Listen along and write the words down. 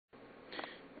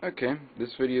Okay,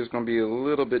 this video is going to be a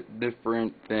little bit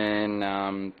different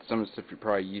than some of the stuff you're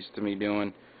probably used to me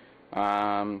doing.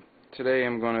 Today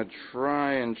I'm going to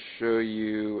try and show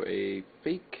you a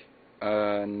fake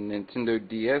Nintendo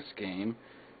DS game,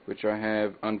 which I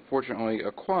have unfortunately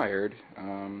acquired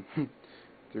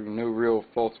through no real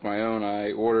fault of my own.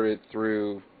 I ordered it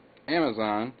through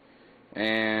Amazon,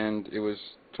 and it was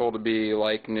told to be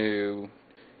like new.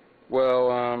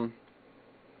 Well,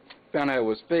 found out it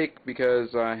was fake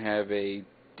because I have a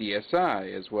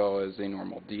DSi as well as a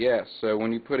normal DS. So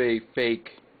when you put a fake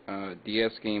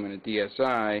DS game in a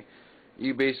DSi,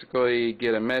 you basically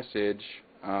get a message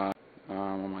on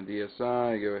my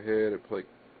DSi. Go ahead and play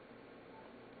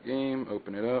game,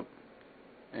 open it up,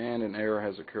 and an error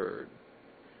has occurred.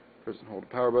 Press and hold the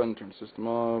power button, turn the system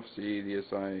off, see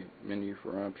DSi menu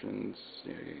for options,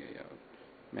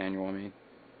 manual I mean.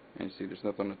 And you see there's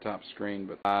nothing on the top screen,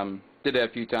 but did that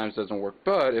a few times, doesn't work.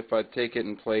 But if I take it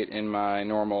and play it in my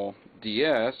normal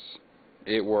DS,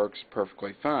 it works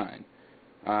perfectly fine.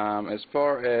 As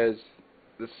far as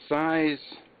the size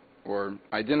or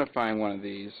identifying one of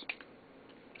these,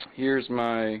 here's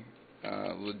my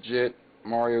legit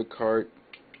Mario Kart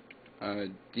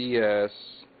DS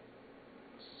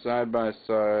side by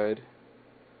side.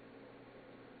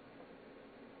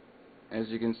 As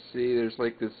you can see, there's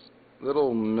like this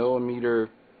little millimeter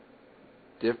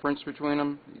difference between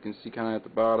them. You can see kind of at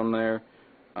the bottom there,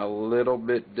 a little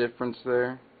bit difference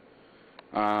there.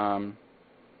 You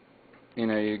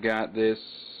know, you got this,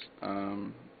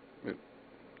 trying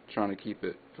to keep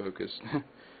it focused.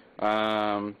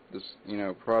 This, you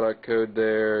know, product code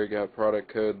there, you got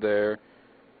product code there.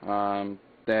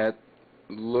 That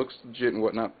looks legit and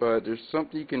whatnot, but there's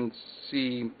something you can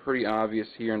see pretty obvious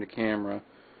here in the camera.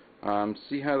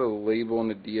 See how the label on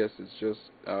the DS is just,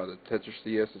 the Tetris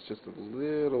DS is just a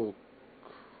little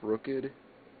crooked?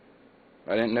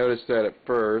 I didn't notice that at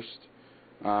first,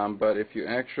 but if you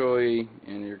actually,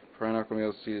 and you're probably not going to be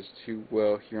able to see this too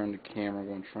well here on the camera, I'm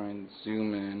going to try and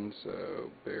zoom in, so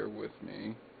bear with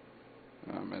me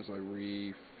as I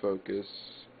refocus.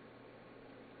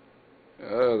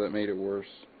 Oh, that made it worse.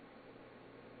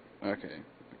 Okay,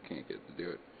 I can't get to do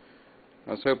it.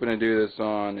 I was hoping to do this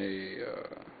on a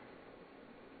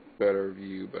better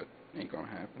view, but ain't gonna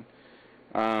happen.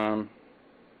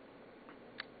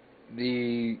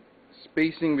 The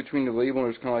spacing between the label,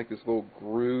 there's kind of like this little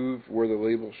groove where the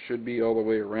label should be all the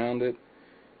way around it.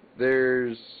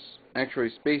 There's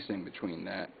actually spacing between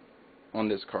that on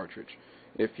this cartridge.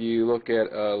 If you look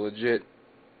at a legit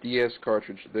DS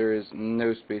cartridge, there is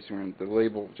no spacing around it. The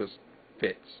label just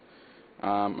fits.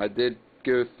 I did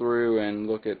go through and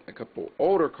look at a couple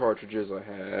older cartridges I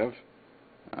have.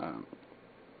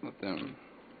 Let them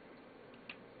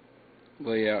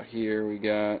lay out here. We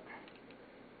got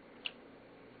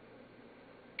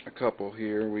a couple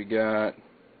here. We got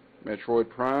Metroid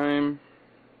Prime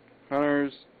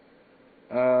Hunters.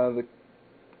 The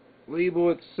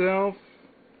label itself,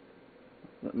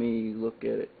 let me look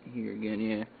at it here again,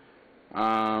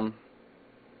 yeah.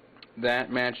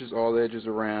 That matches all the edges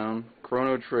around.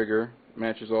 Chrono Trigger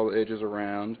matches all the edges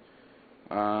around.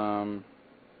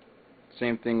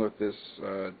 Same thing with this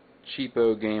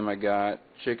cheapo game I got,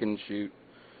 Chicken Shoot.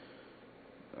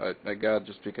 I got it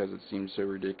just because it seemed so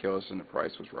ridiculous and the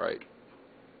price was right.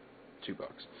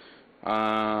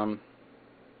 $2.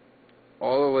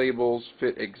 All the labels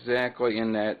fit exactly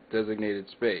in that designated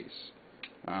space.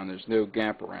 There's no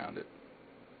gap around it.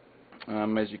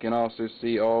 As you can also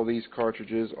see, all these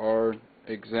cartridges are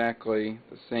exactly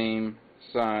the same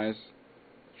size.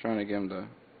 Trying to get them to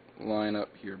line up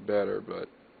here better, but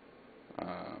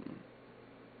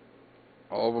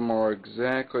all of them are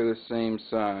exactly the same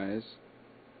size.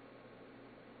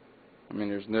 I mean,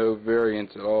 there's no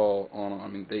variance at all on them. I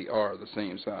mean, they are the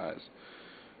same size.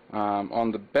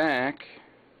 On the back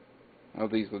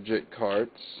of these legit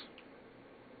carts,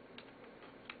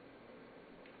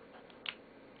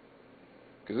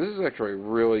 because this is actually a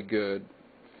really good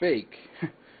fake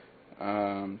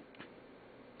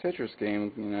Tetris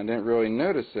game, and I didn't really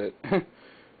notice it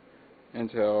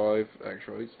until I've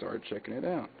actually started checking it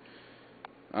out.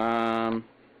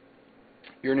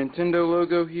 Your Nintendo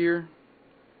logo here,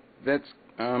 that's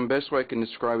best way I can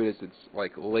describe it is it's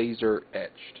like laser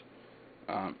etched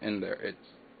in there.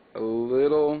 It's a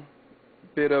little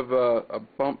bit of a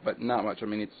bump, but not much. I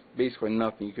mean, it's basically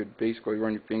nothing. You could basically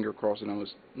run your finger across it and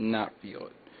almost not feel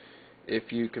it.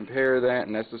 If you compare that,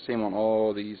 and that's the same on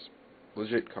all these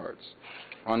legit cards,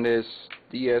 on this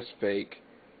DS fake,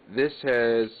 this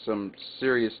has some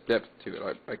serious depth to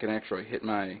it. I can actually hit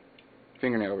my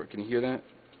fingernail over it. Can you hear that?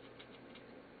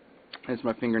 That's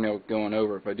my fingernail going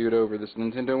over. If I do it over this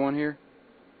Nintendo one here,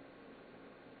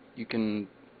 you can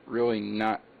really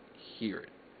not hear it.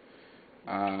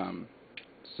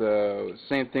 So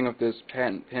same thing with this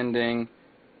patent pending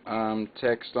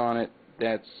text on it.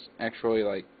 That's actually,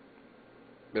 like,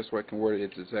 best way I can word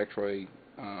it is it's actually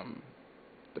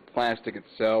the plastic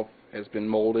itself has been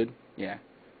molded. Yeah,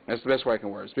 that's the best way I can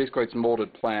word it. It's basically, it's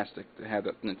molded plastic to have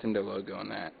the Nintendo logo on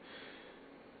that.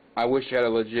 I wish I had a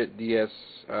legit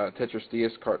Tetris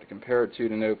DS cart to compare it to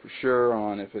know for sure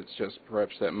on if it's just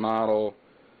perhaps that model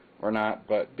or not,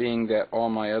 but being that all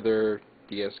my other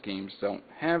DS games don't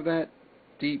have that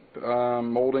deep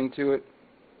molding to it,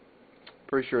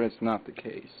 pretty sure it's not the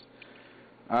case.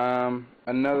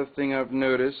 Another thing I've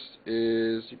noticed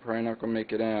is, you're probably not going to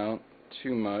make it out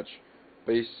too much,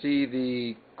 but you see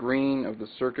the green of the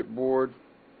circuit board?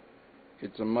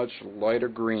 It's a much lighter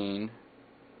green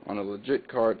on the legit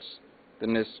carts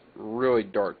than this really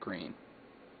dark green.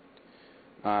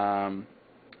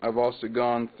 I've also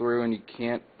gone through, and you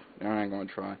can't, I'm going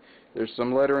to try. There's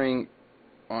some lettering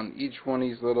on each one of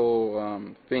these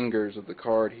little fingers of the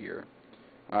card here.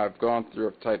 I've gone through,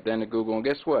 I've typed that into Google, and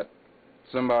guess what?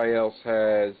 Somebody else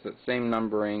has that same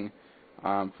numbering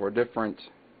for a different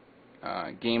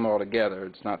game altogether.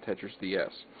 It's not Tetris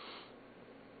DS.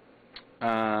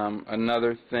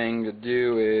 Another thing to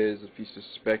do is, if you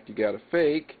suspect you got a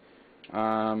fake,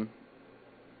 can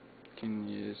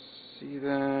you see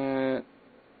that?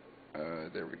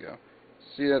 There we go.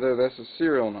 See that? That's a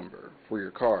serial number for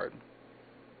your card.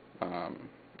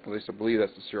 At least I believe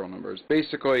that's the serial number. It's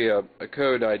basically a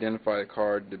code to identify the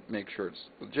card to make sure it's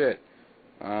legit.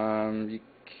 You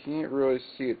can't really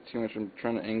see it too much. I'm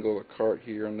trying to angle the cart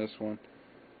here on this one.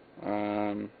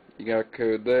 You got a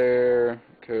code there,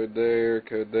 code there,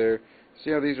 code there.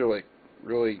 See how these are like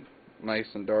really nice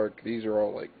and dark? These are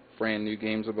all like brand new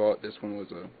games I bought. This one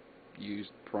was a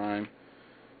used Prime.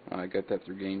 I got that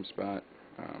through GameSpot.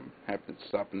 Happened to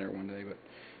stop in there one day, but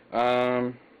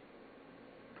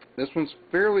this one's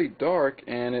fairly dark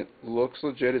and it looks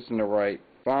legit. It's in the right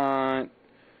font.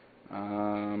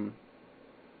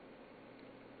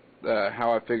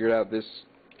 How I figured out this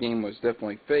game was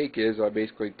definitely fake is I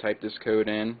basically typed this code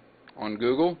in on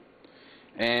Google,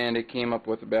 and it came up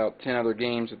with about 10 other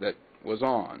games that was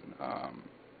on.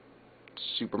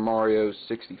 Super Mario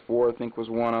 64, I think, was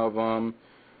one of them.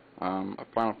 A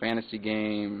Final Fantasy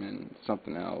game and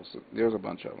something else. There's a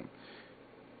bunch of them.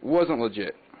 It wasn't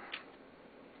legit.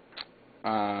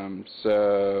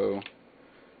 So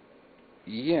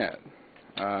yeah.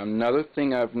 Another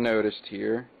thing I've noticed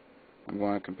here, I'm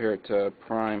going to compare it to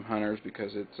Prime Hunters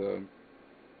because it's a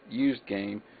used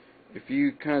game. If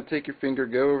you kind of take your finger,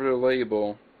 go over the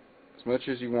label, as much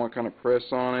as you want, kind of press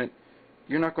on it,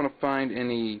 you're not going to find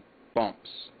any bumps.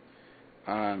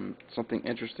 Something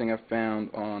interesting I found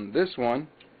on this one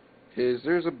is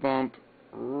there's a bump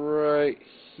right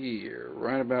here,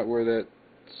 right about where that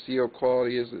seal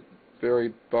quality is at the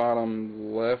very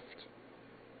bottom left.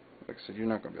 Like I said, you're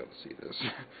not going to be able to see this.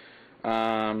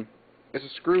 It's a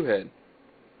screw head.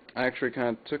 I actually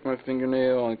kind of took my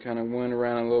fingernail and kind of went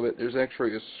around a little bit. There's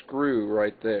actually a screw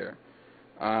right there.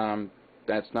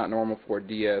 That's not normal for a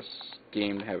DS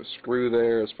game to have a screw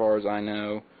there, as far as I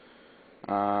know.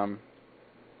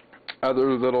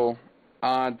 Other little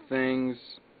odd things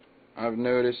I've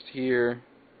noticed here.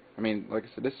 I mean, like I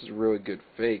said, this is a really good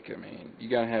fake. I mean, you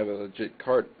gotta have a legit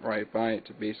cart right by it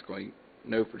to basically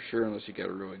know for sure, unless you got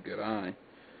a really good eye.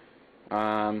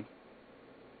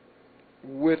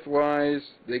 Width-wise,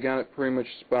 they got it pretty much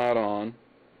spot on.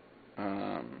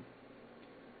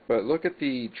 But look at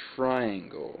the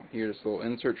triangle here, this little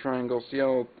insert triangle. See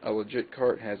how a legit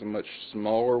cart has a much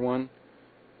smaller one?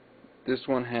 This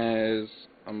one has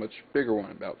a much bigger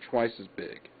one, about twice as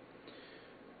big.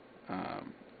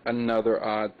 Another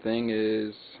odd thing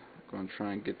is, I'm going to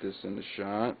try and get this in the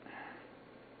shot.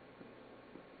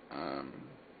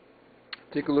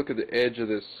 Take a look at the edge of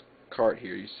this cart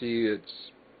here. You see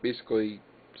it's basically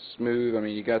smooth. I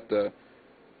mean, you got the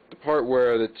part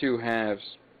where the two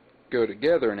halves go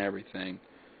together and everything.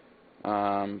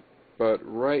 But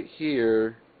right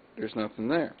here, there's nothing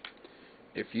there.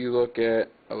 If you look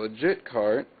at a legit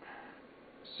cart,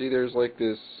 see there's like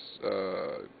this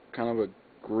kind of a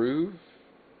groove,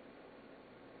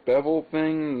 bevel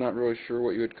thing, not really sure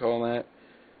what you would call that.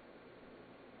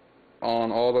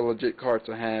 On all the legit carts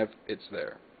I have, it's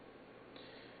there.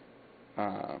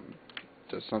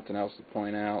 Just something else to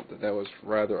point out, that was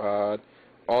rather odd.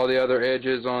 All the other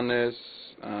edges on this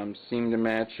seem to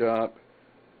match up.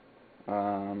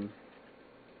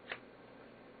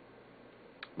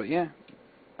 But yeah,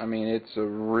 I mean, it's a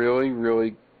really,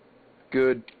 really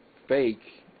good fake,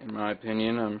 in my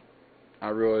opinion. I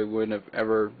really wouldn't have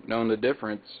ever known the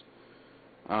difference.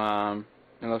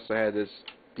 unless I had this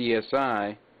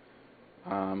DSI,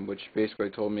 which basically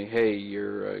told me, hey,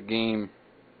 your game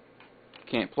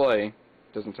can't play.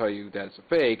 It doesn't tell you that it's a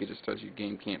fake, it just tells you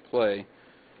game can't play.